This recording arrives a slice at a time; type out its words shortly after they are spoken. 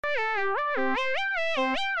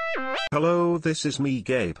Hello, this is me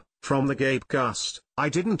Gabe, from the Gabecast. I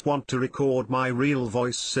didn't want to record my real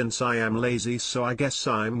voice since I am lazy, so I guess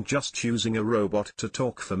I'm just using a robot to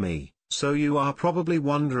talk for me. So you are probably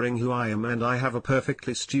wondering who I am, and I have a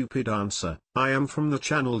perfectly stupid answer. I am from the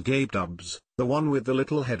channel Gabe Dubs, the one with the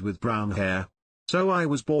little head with brown hair. So I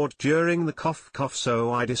was bored during the cough,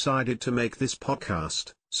 so I decided to make this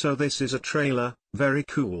podcast. So this is a trailer, very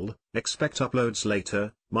cool, expect uploads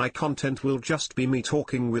later. My content will just be me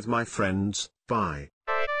talking with my friends. Bye.